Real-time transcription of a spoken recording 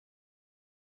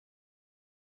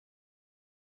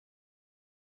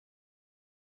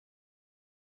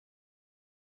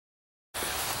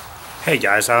Hey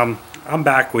guys, I'm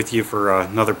back with you for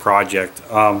another project.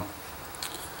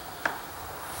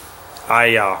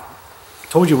 I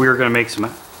told you we were going to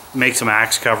make some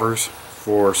axe covers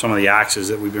for some of the axes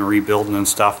that we've been rebuilding and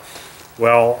stuff.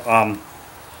 Well,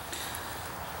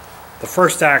 the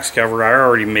first axe cover I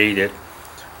already made it,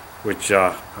 which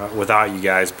without you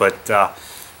guys. But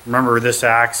remember this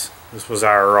axe? This was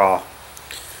our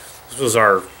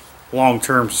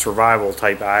long-term survival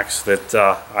type axe that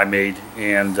I made,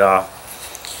 and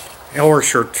or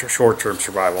short-term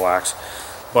survival axe.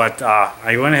 But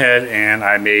I went ahead and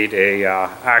I made a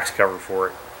axe cover for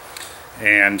it,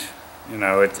 and you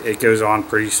know it goes on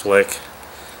pretty slick.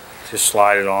 Just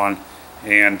slide it on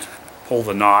and pull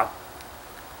the knot.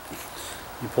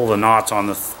 You pull the knots on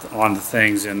the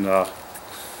things, and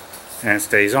it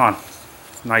stays on.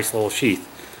 Nice little sheath.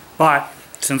 But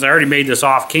since I already made this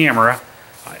off camera,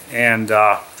 and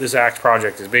this axe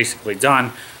project is basically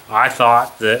done, I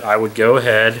thought that I would go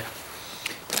ahead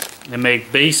and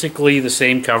make basically the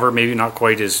same cover, maybe not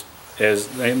quite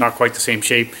not quite the same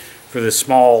shape, for the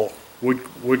small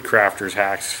Woodcrafter's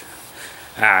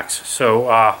axe. So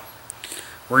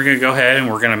we're gonna go ahead and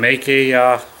we're gonna make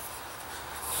a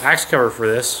axe cover for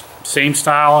this, same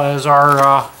style as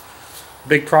our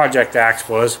big project axe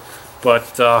was, but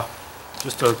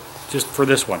just for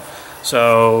this one.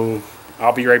 So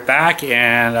I'll be right back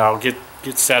and I'll get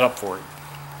set up for it.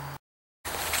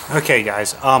 Okay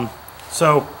guys,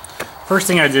 so first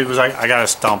thing I did was I got a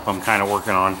stump I'm kind of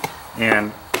working on,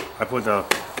 and I put a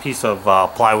piece of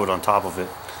plywood on top of it,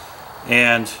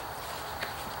 and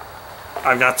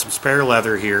I've got some spare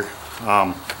leather here.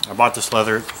 I bought this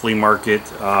leather at the flea market.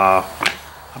 I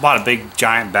bought a big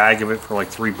giant bag of it for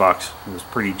like $3. It was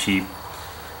pretty cheap,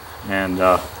 and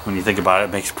when you think about it,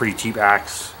 it makes a pretty cheap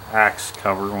axe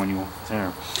cover when you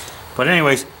there. But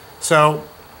anyways, so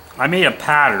I made a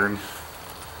pattern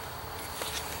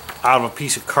out of a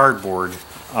piece of cardboard,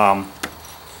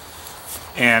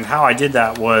 and how I did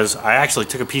that was I actually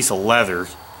took a piece of leather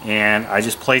and I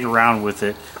just played around with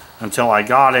it until I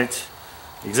got it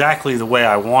exactly the way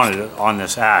I wanted it on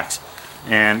this axe.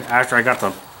 And after I got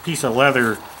the piece of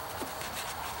leather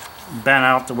bent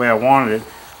out the way I wanted it,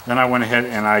 then I went ahead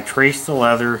and I traced the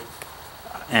leather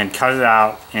and cut it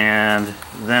out, and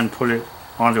then put it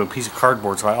onto a piece of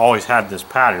cardboard, so I always had this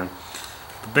pattern.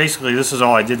 But basically this is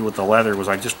all I did with the leather, was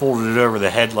I just folded it over the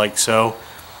head like so,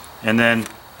 and then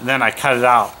I cut it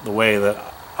out the way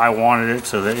that I wanted it,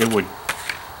 so that it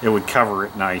would cover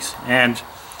it nice. And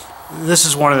this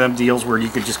is one of them deals where you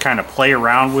could just kind of play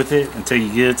around with it until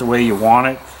you get it the way you want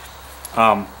it.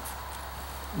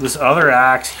 This other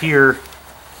axe here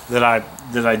that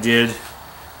I did,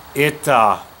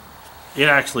 it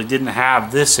actually didn't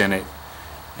have this in it,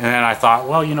 and then I thought,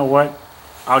 well, you know what,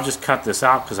 I'll just cut this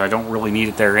out because I don't really need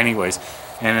it there anyways.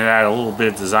 And it added a little bit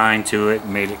of design to it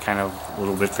and made it kind of a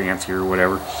little bit fancier or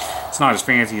whatever. It's not as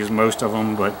fancy as most of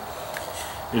them, but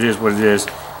it is what it is.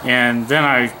 And then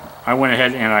I went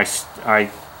ahead and I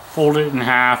folded it in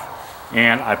half,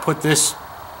 and I put this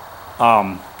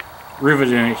rivet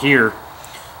in it here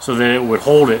so that it would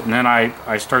hold it, and then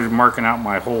I started marking out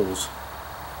my holes.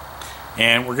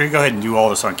 And we're going to go ahead and do all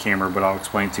this on camera, but I'll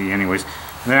explain it to you anyways.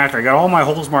 And then after I got all my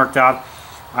holes marked out,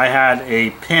 I had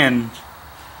a pin,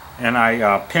 and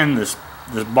I pinned this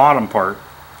bottom part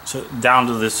down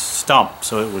to this stump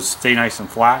so it would stay nice and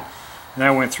flat. And then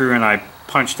I went through and I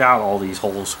punched out all these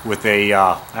holes with a,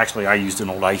 actually I used an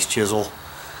old ice chisel,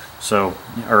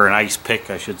 or an ice pick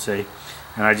I should say,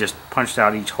 and I just punched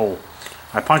out each hole.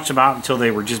 I punched them out until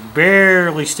they were just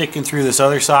barely sticking through this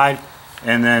other side,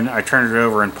 and then I turned it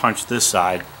over and punched this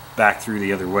side back through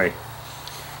the other way.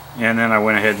 And then I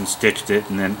went ahead and stitched it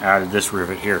and then added this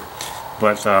rivet here.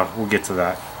 But we'll get to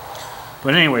that.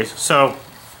 But anyways, so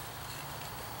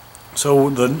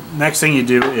the next thing you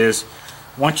do is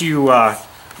once you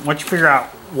figure out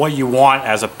what you want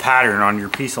as a pattern on your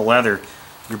piece of leather,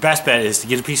 your best bet is to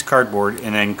get a piece of cardboard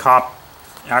and then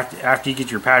after you get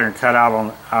your pattern cut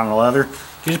out on the leather,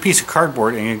 get a piece of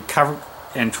cardboard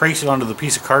and trace it onto the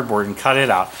piece of cardboard and cut it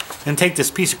out. Then take this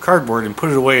piece of cardboard and put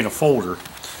it away in a folder,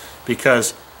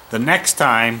 because the next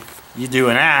time you do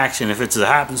an axe, and if it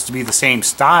happens to be the same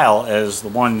style as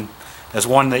one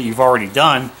that you've already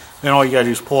done, then all you gotta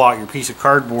do is pull out your piece of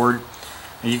cardboard,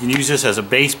 and you can use this as a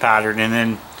base pattern,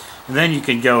 and then you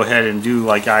can go ahead and do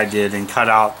like I did and cut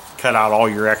out all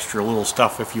your extra little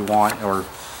stuff if you want, or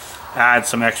add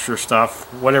some extra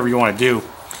stuff, whatever you want to do.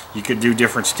 You could do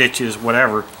different stitches,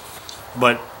 whatever,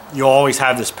 but you'll always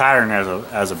have this pattern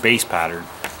as a base pattern,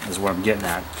 is what I'm getting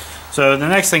at. So the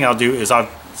next thing I'll do is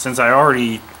since I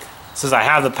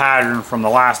have the pattern from the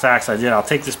last axe I did, I'll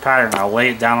take this pattern, I'll lay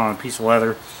it down on a piece of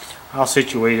leather, I'll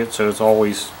situate it so it's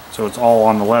all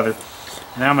on the leather.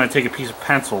 And then I'm going to take a piece of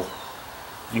pencil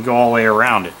and go all the way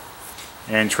around it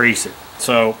and trace it.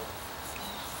 So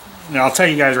now I'll tell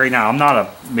you guys right now, I'm not a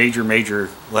major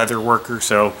leather worker,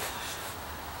 so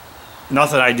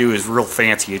nothing I do is real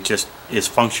fancy. It just is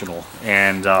functional,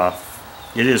 and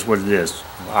it is what it is.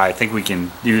 I think we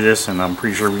can do this, and I'm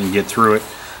pretty sure we can get through it,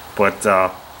 but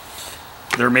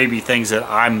there may be things that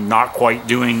I'm not quite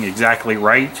doing exactly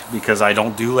right because I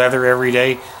don't do leather every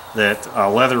day, that a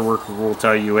leather worker will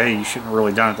tell you, hey, you shouldn't have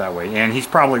really done it that way, and he's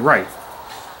probably right.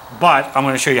 But I'm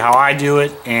going to show you how I do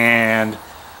it, and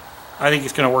I think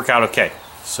it's going to work out okay.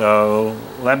 So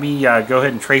let me go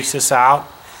ahead and trace this out,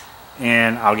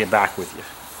 and I'll get back with you.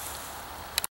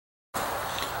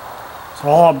 So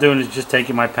all I'm doing is just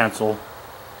taking my pencil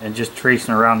and just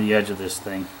tracing around the edge of this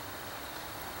thing,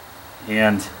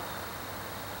 and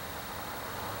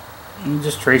you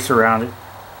just trace around it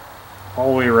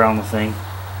all the way around the thing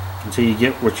until you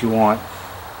get what you want.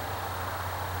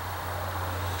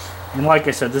 And like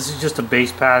I said, this is just a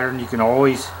base pattern. You can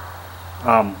always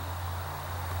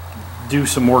do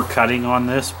some more cutting on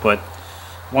this, but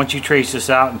once you trace this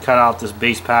out and cut out this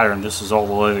base pattern, this is all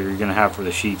the leather you're going to have for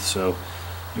the sheath. So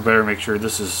you better make sure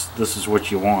this is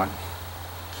what you want.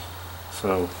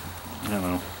 So, you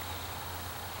know.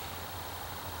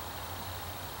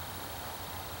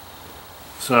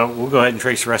 So we'll go ahead and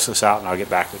trace the rest of this out, and I'll get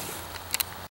back with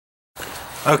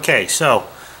you. Okay, so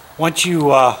once you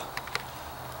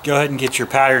go ahead and get your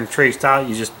pattern traced out,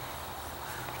 you just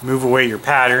move away your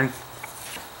pattern,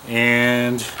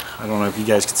 and I don't know if you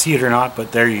guys can see it or not,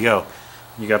 but there you go.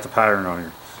 You got the pattern on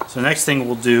here. So the next thing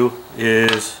we'll do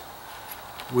is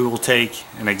we will take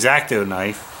an X-Acto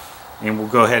knife and we'll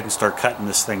go ahead and start cutting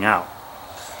this thing out.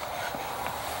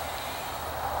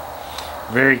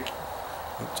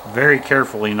 Very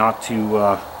carefully, not to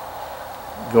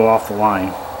go off the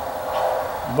line.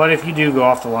 But if you do go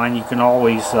off the line, you can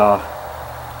always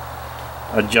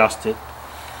adjust it.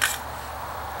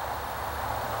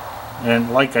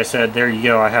 And like I said, there you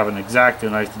go. I have an X-Acto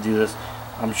knife to do this.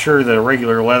 I'm sure the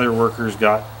regular leather worker's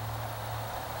got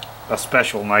a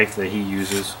special knife that he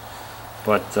uses,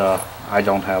 but I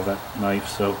don't have that knife,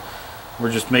 so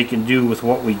we're just making do with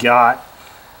what we got.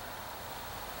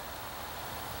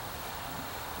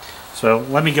 So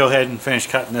let me go ahead and finish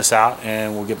cutting this out,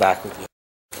 and we'll get back with you.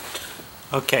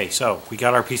 Okay, so we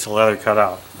got our piece of leather cut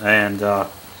out, and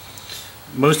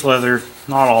most leather,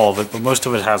 not all of it, but most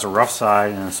of it has a rough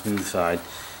side and a smooth side,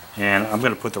 and I'm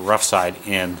going to put the rough side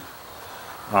in.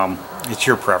 It's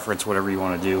your preference, whatever you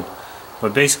want to do,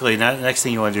 but basically the next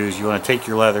thing you want to do is you want to take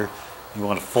your leather, you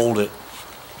want to fold it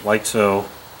like so,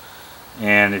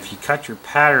 and if you cut your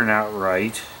pattern out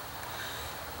right,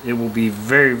 it will be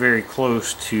very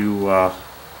close to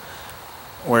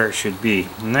where it should be.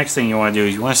 The next thing you want to do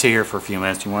is you want to sit here for a few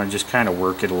minutes. You want to just kind of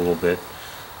work it a little bit.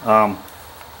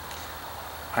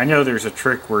 I know there's a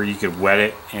trick where you could wet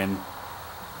it and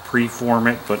pre-form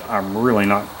it, but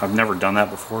I've never done that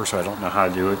before, so I don't know how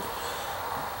to do it.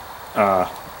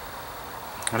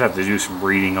 I'd have to do some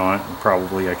breeding on it, and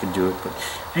probably I could do it, but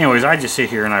anyways, I just sit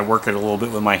here and I work it a little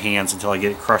bit with my hands until I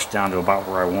get it crushed down to about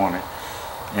where I want it,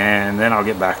 and then I'll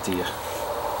get back to you.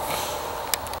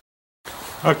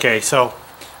 Okay, so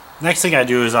next thing I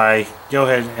do is I go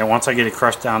ahead and once I get it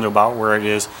crushed down to about where it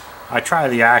is, I try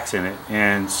the axe in it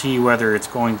and see whether it's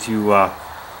going to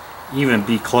even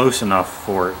be close enough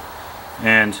for it.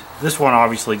 And this one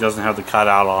obviously doesn't have the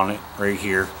cutout on it right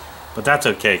here, but that's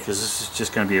okay because this is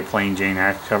just going to be a plain Jane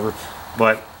axe cover.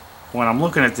 But when I'm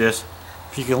looking at this,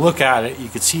 if you can look at it, you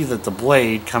can see that the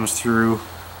blade comes through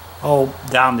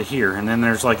down to here, and then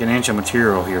there's like an inch of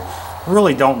material here.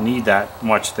 Really don't need that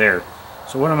much there.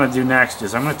 So what I'm going to do next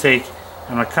is I'm going to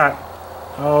cut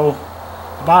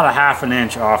about a ½ an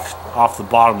inch off the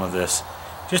bottom of this,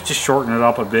 just to shorten it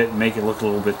up a bit and make it look a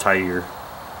little bit tighter.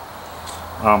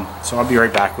 So I'll be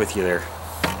right back with you there.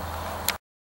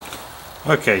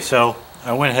 Okay, so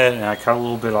I went ahead and I cut a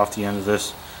little bit off the end of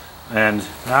this, and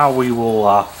now we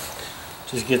will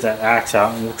just get that axe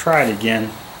out and we'll try it again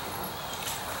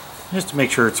just to make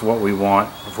sure it's what we want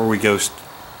before we go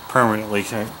permanently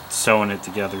sewing it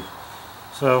together.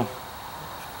 So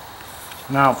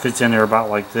now it fits in there about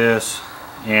like this,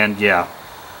 and yeah,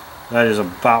 that is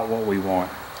about what we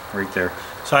want right there.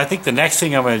 So I think the next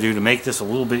thing I'm going to do to make this a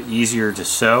little bit easier to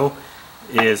sew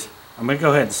is I'm going to go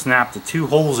ahead and snap the 2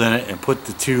 holes in it and put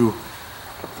the 2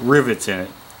 rivets in it.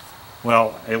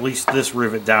 Well, at least this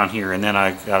rivet down here, and then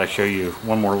I got to show you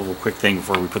one more little quick thing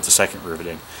before we put the second rivet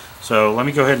in. So let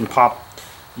me go ahead and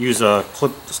use a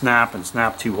clip snap and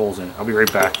snap 2 holes in it. I'll be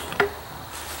right back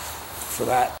for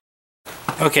that.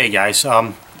 Okay guys,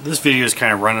 this video is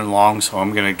kind of running long, so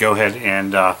I'm going to go ahead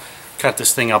and cut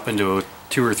this thing up into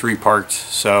 2 or 3 parts.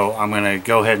 So I'm going to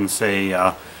go ahead and say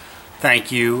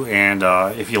thank you, and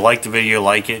if you like the video,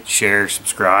 like it, share,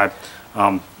 subscribe.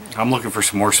 I'm looking for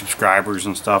some more subscribers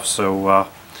and stuff, so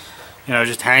you know,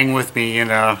 just hang with me, and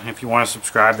if you want to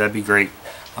subscribe, that'd be great.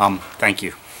 Thank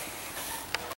you.